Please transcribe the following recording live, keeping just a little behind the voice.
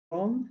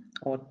from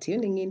or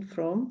tuning in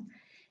from.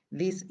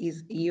 This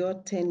is your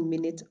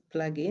 10-minute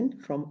plug-in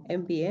from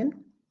MBN,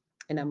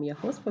 and I'm your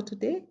host for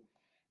today,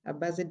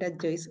 Ambassador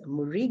Joyce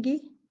Murigi,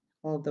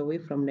 all the way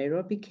from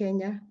Nairobi,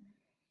 Kenya.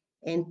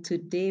 And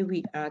today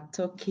we are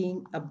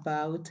talking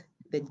about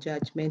the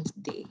Judgment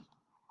Day.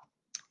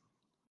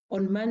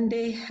 On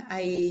Monday,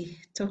 I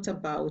talked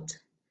about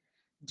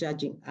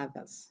judging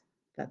others,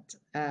 that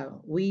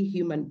we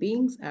human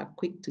beings are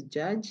quick to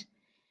judge.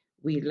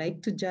 We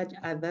like to judge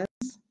others,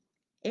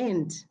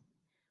 and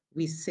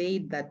we say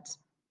that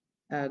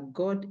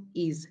God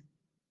is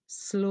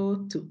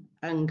slow to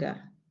anger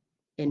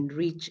and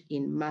rich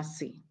in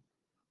mercy.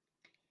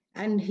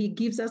 And he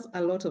gives us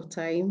a lot of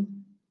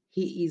time.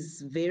 He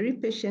is very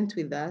patient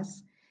with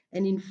us.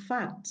 And in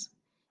fact,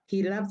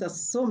 he loves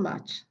us so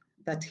much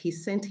that he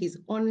sent his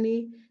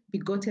only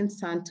begotten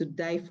Son to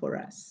die for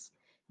us,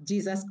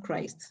 Jesus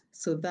Christ,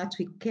 so that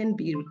we can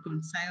be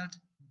reconciled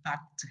back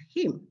to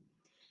him.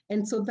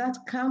 And so that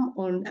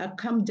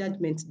come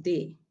Judgment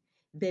Day,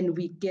 then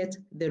we get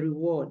the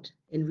reward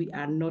and we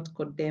are not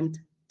condemned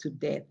to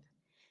death.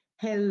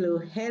 Hello,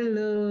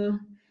 hello.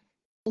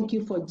 Thank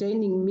you for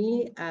joining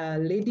me,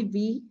 Lady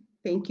V.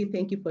 Thank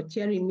you for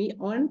cheering me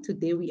on.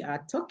 Today we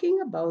are talking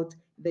about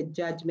the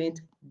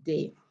Judgment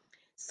Day.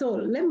 So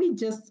let me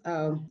just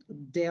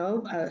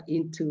delve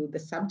into the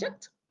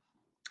subject.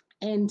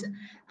 And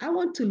I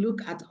want to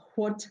look at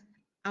what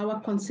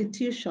our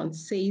Constitution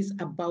says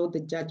about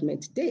the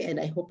Judgment Day, and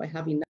I hope I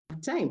have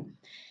enough time.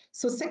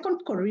 So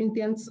 2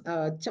 Corinthians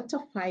chapter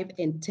 5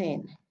 and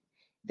 10,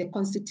 the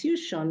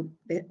Constitution,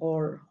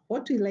 or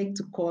what we like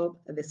to call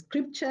the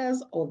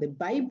Scriptures or the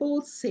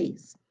Bible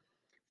says,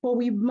 "For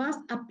we must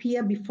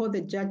appear before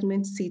the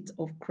judgment seat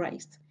of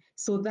Christ,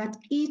 so that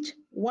each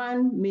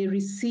one may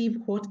receive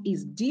what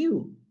is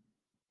due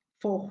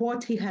for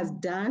what he has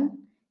done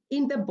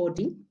in the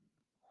body,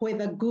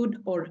 whether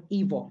good or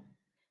evil."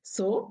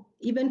 So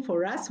even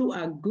for us who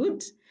are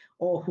good,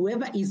 or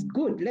whoever is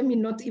good, let me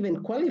not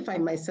even qualify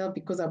myself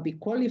because I'll be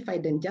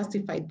qualified and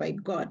justified by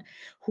God.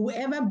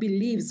 Whoever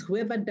believes,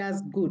 whoever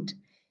does good,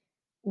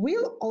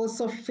 will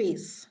also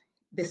face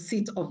the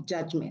seat of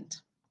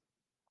judgment.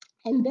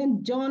 And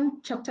then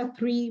John chapter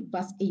 3,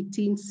 verse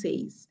 18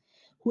 says,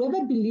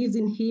 "Whoever believes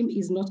in him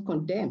is not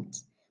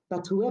condemned,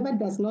 but whoever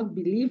does not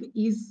believe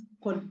is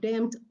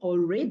condemned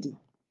already,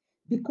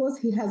 because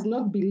he has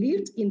not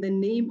believed in the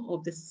name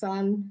of the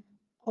Son,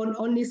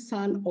 only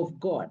Son of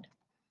God."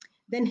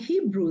 Then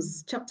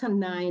Hebrews chapter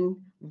 9,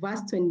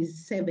 verse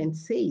 27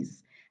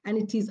 says, "And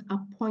it is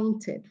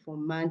appointed for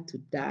man to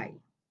die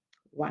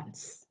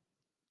once.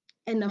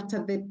 And after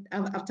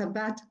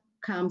that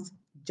comes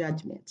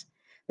judgment."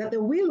 That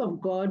the will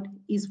of God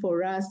is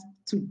for us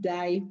to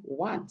die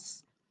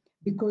once,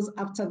 because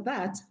after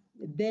that,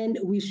 then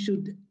we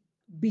should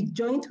be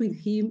joined with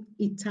him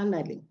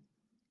eternally,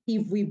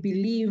 if we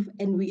believe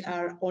and we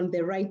are on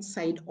the right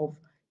side of,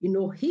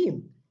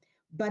 him.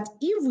 But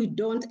if we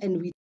don't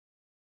and we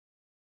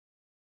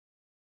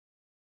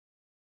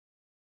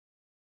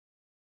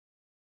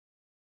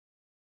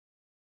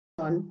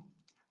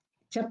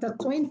chapter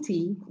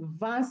 20,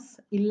 verse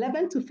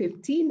 11 to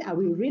 15, I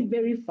will read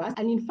very fast.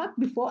 And in fact,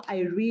 before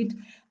I read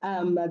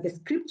the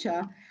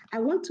scripture, I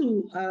want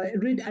to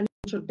read an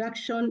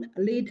introduction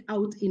laid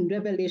out in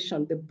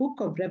Revelation, the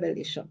book of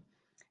Revelation.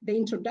 The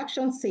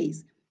introduction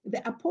says,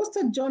 "The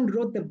Apostle John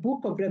wrote the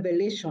book of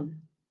Revelation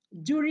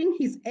during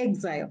his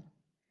exile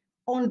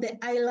on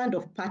the island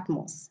of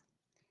Patmos.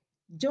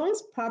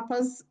 John's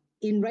purpose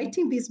in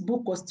writing this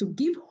book was to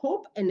give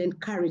hope and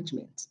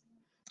encouragement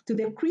to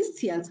the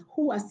Christians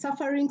who are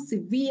suffering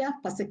severe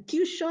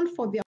persecution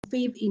for their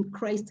faith in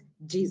Christ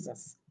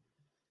Jesus.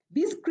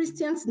 These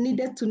Christians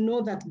needed to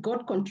know that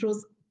God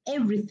controls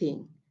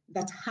everything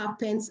that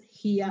happens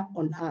here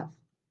on earth.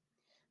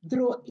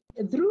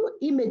 Through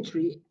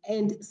imagery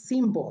and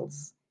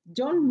symbols,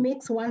 John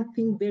makes one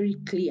thing very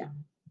clear.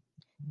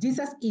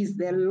 Jesus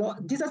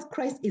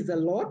Christ is the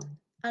Lord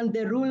and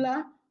the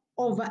ruler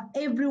over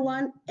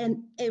everyone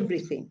and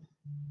everything.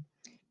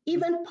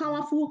 Even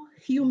powerful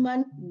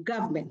human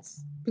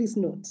governments." Please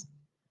note,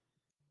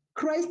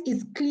 Christ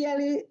is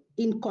clearly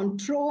in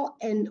control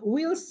and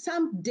will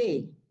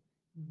someday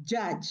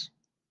judge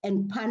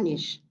and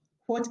punish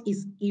what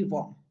is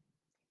evil,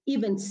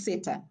 even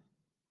Satan.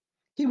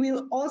 He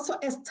will also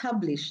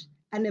establish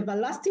an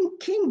everlasting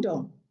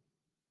kingdom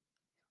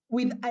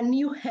with a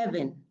new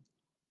heaven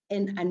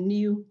and a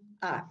new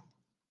earth.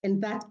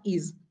 And that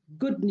is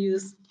good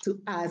news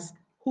to us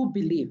who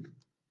believe.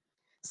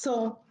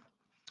 So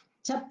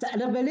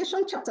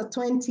Revelation chapter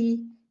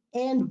 20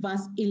 and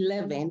verse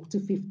 11 to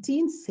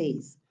 15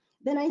 says,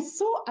 "Then I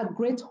saw a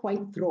great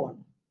white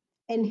throne,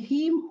 and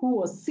him who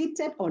was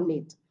seated on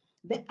it.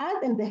 The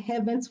earth and the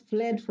heavens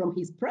fled from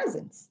his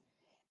presence,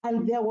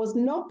 and there was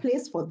no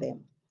place for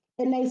them.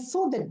 And I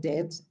saw the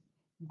dead,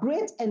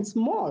 great and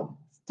small,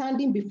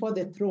 standing before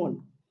the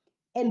throne,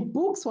 and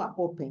books were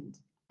opened.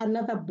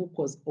 Another book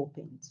was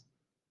opened,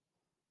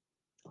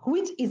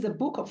 which is the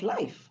book of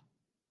life.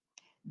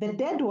 The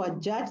dead were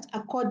judged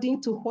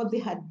according to what they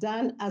had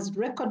done as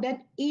recorded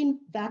in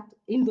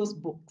those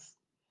books.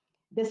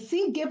 The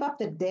sea gave up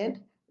the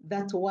dead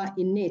that were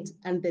in it,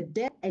 and the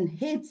dead and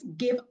Hades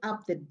gave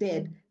up the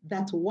dead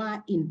that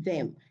were in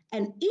them.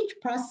 And each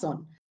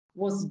person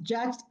was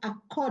judged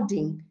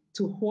according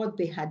to what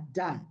they had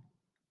done.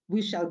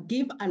 We shall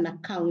give an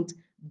account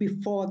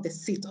before the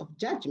seat of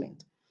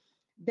judgment.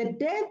 The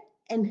dead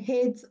and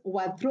Hades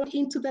were thrown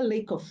into the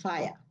lake of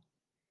fire.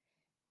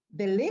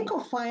 The lake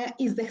of fire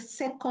is the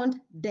second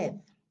death.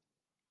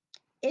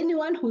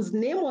 Anyone whose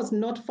name was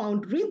not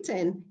found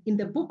written in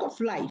the book of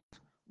life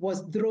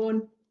was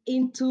thrown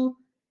into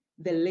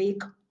the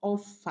lake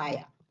of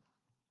fire.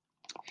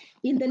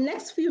 In the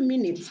next few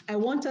minutes, I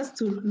want us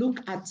to look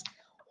at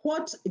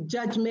what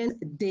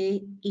Judgment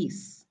Day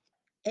is,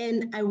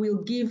 and I will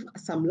give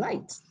some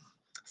light.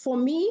 For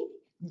me,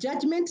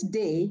 Judgment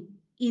Day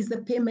is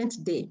the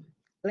payment day,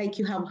 like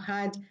you have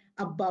heard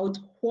about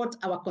what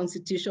our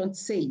Constitution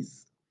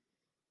says.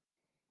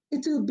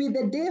 It will be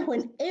the day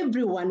when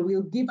everyone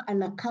will give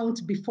an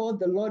account before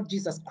the Lord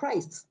Jesus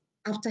Christ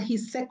after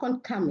his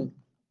second coming.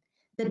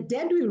 The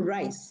dead will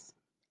rise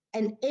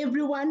and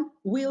everyone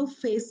will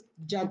face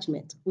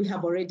judgment. We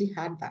have already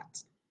heard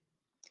that.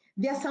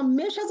 There are some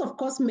measures, of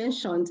course,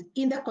 mentioned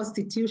in the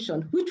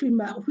Constitution, which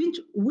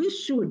we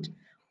should,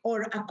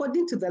 or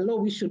according to the law,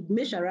 we should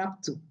measure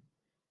up to.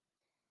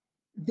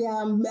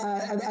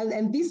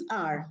 And these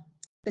are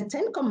the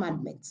 10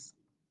 Commandments.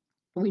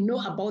 We know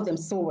about them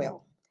so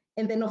well.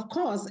 And then, of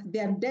course,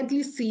 there are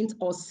deadly sins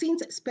or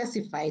sins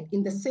specified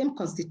in the same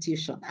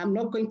Constitution. I'm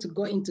not going to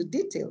go into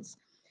details.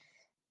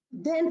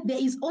 Then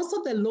there is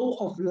also the law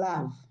of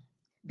love,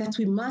 that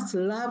we must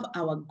love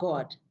our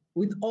God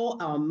with all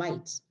our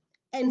might.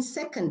 And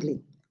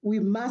secondly, we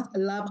must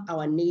love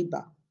our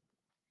neighbor.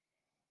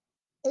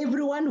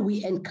 Everyone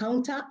we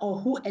encounter or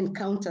who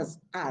encounters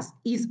us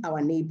is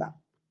our neighbor.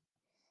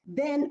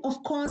 Then,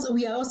 of course,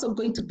 we are also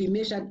going to be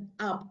measured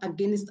up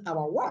against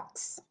our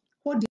works.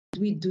 What did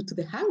we do to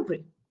the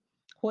hungry?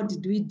 What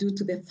did we do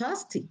to the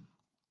thirsty?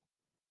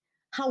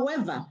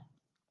 However,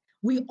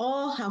 we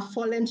all have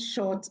fallen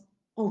short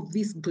of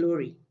this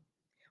glory.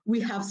 We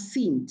have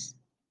sinned.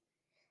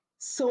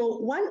 So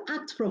one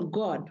act from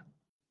God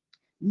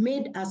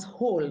made us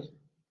whole.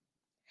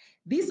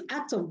 This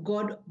act of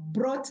God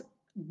brought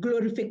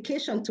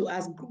glorification to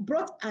us,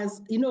 brought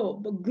us,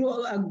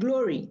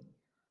 glory,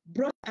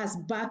 brought us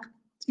back,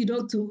 to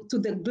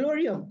the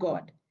glory of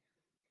God.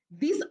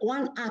 This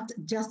one act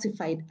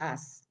justified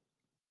us.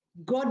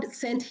 God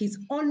sent his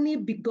only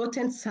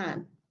begotten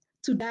Son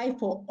to die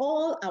for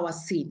all our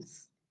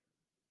sins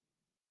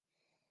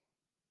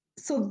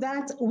so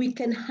that we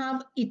can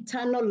have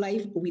eternal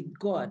life with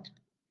God,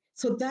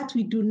 so that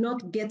we do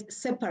not get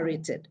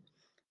separated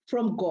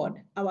from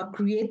God, our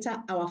Creator,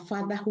 our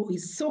Father, who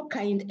is so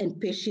kind and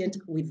patient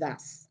with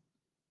us.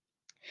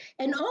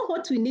 And all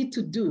what we need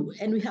to do,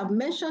 and we have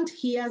mentioned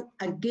here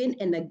again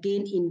and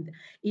again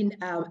in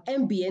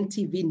MBN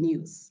TV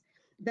news,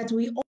 that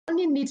we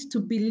only need to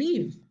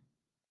believe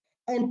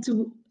and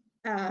to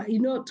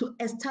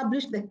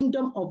establish the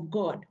kingdom of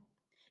God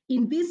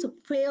in this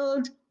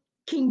failed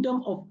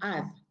kingdom of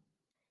earth,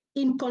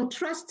 in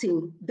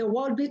contrasting the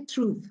worldly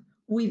truth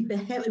with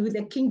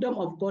the kingdom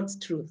of God's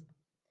truth.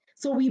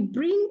 So we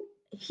bring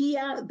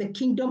here the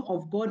kingdom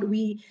of God.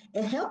 We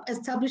help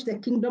establish the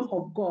kingdom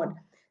of God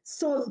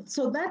so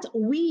that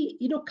we,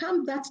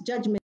 come that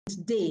judgment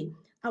day,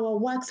 our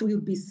works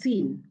will be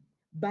seen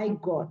by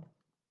God.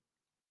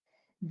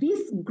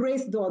 This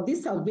grace, though,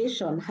 this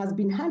salvation has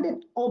been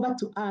handed over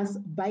to us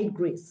by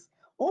grace.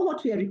 All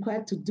what we are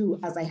required to do,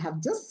 as I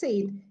have just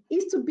said,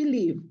 is to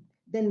believe.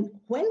 Then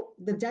when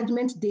the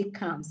judgment day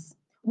comes,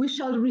 we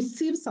shall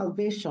receive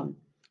salvation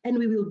and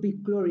we will be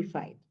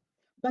glorified.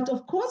 But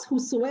of course,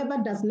 whosoever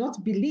does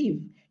not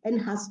believe and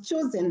has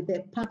chosen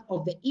the path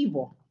of the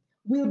evil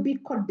will be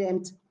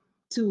condemned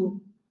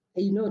to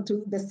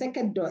the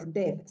second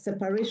death,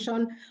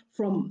 separation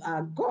from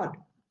God.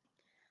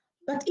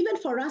 But even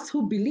for us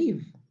who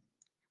believe,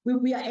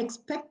 we are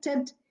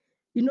expected,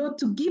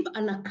 to give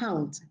an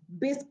account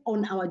based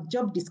on our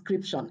job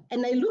description.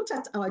 And I looked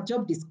at our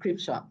job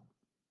description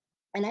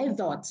and I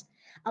thought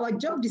our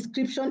job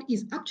description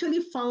is actually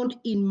found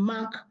in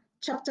Mark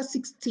chapter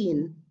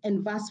 16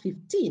 and verse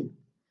 15,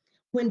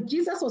 when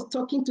Jesus was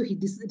talking to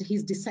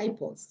his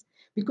disciples,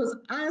 because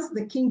as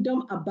the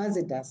kingdom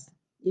ambassadors,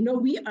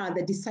 we are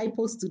the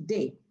disciples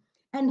today.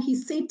 And he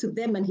said to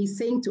them, and he's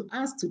saying to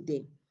us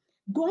today,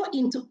 go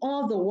into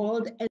all the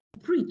world and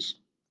preach,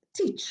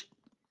 teach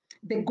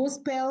the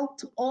gospel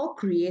to all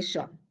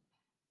creation.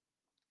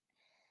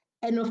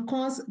 And of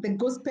course, the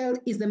gospel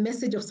is the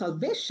message of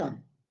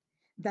salvation,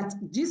 that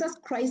Jesus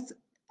Christ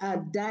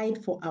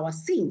died for our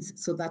sins,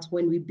 so that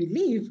when we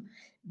believe,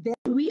 then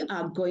we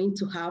are going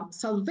to have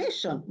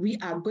salvation. We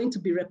are going to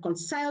be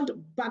reconciled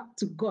back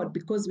to God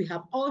because we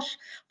have all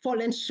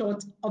fallen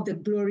short of the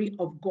glory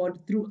of God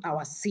through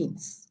our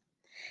sins.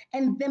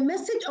 And the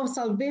message of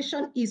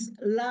salvation is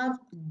love,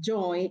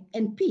 joy,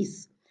 and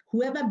peace.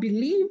 Whoever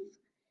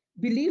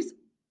believes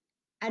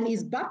and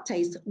is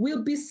baptized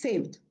will be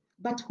saved,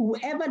 but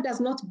whoever does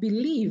not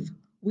believe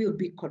will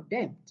be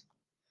condemned.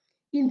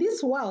 In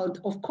this world,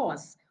 of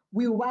course,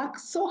 we work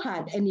so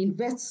hard and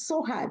invest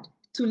so hard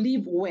to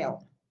live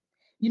well.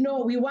 You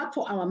know, we work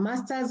for our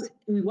masters,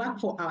 we work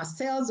for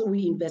ourselves,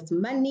 we invest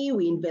money,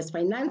 we invest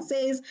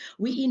finances,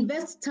 we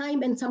invest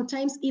time and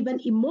sometimes even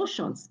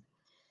emotions.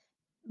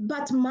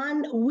 But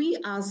man, we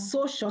are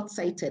so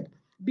short-sighted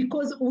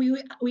because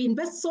we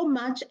invest so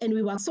much and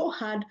we work so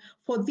hard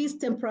for this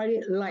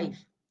temporary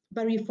life,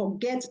 but we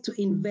forget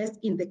to invest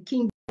in the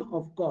kingdom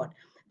of God.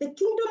 The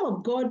kingdom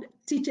of God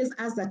teaches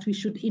us that we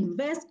should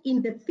invest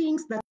in the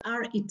things that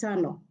are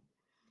eternal,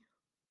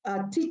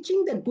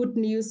 teaching the good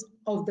news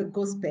of the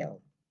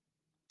gospel,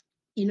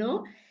 you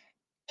know,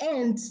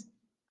 and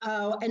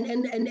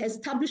and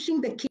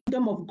establishing the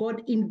kingdom of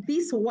God in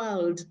this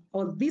world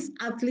or this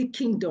earthly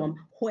kingdom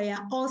where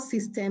all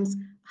systems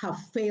have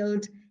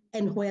failed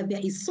and where there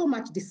is so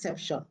much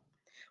deception.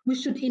 We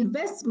should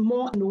invest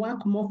more and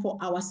work more for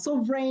our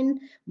sovereign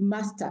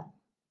master,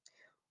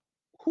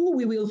 who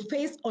we will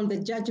face on the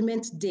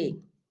judgment day.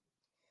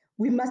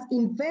 We must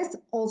invest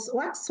also,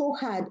 work so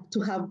hard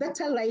to have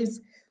better lives.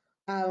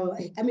 Or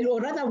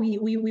rather, we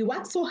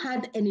work so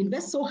hard and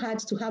invest so hard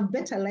to have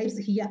better lives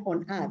here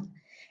on earth.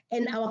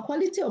 And our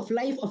quality of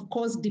life, of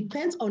course,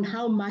 depends on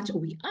how much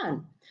we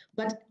earn.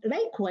 But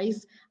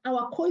likewise,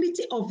 our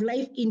quality of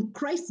life in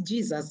Christ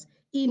Jesus,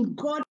 in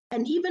God,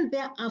 and even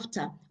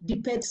thereafter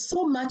depends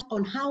so much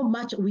on how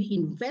much we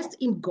invest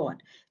in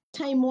God,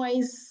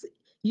 time-wise,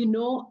 you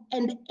know,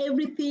 and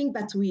everything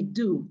that we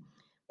do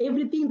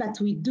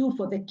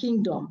for the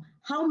kingdom,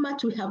 how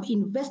much we have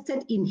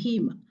invested in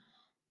Him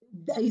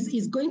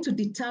is going to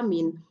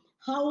determine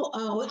how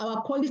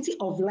our quality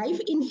of life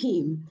in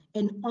Him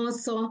and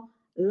also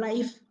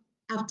life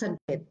after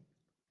death.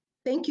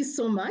 Thank you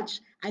so much.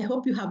 I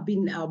hope you have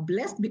been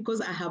blessed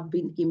because I have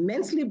been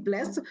immensely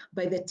blessed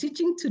by the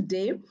teaching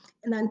today.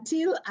 And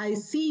until I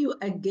see you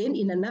again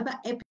in another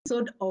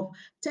episode of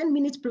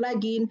 10-minute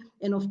plug-in,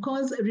 and of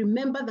course,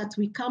 remember that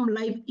we come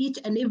live each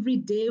and every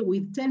day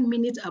with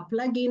 10-minute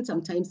plug-in,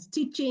 sometimes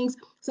teachings,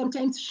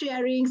 sometimes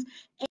sharings,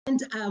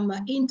 and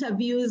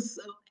interviews.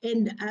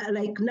 And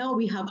like now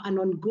we have an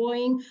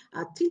ongoing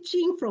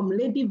teaching from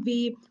Lady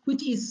V,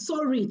 which is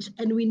so rich.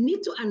 And we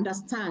need to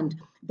understand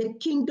the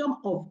kingdom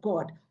of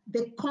God,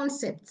 the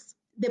concepts,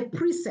 the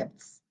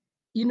precepts.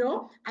 You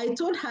know, I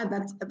told her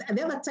that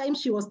the other time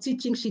she was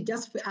teaching, she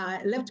just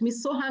left me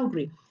so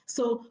hungry.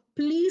 So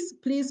please,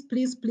 please,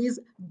 please, please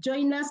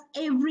join us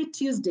every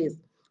Tuesdays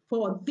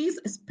for this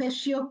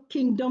special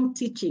kingdom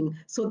teaching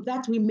so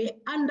that we may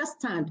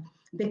understand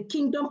the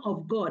kingdom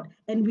of God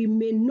and we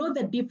may know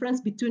the difference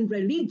between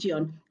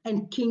religion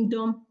and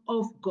kingdom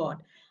of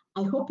God.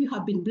 I hope you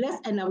have been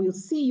blessed and I will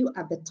see you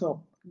at the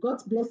top.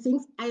 God's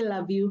blessings. I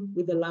love you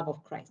with the love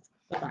of Christ.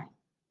 Bye-bye.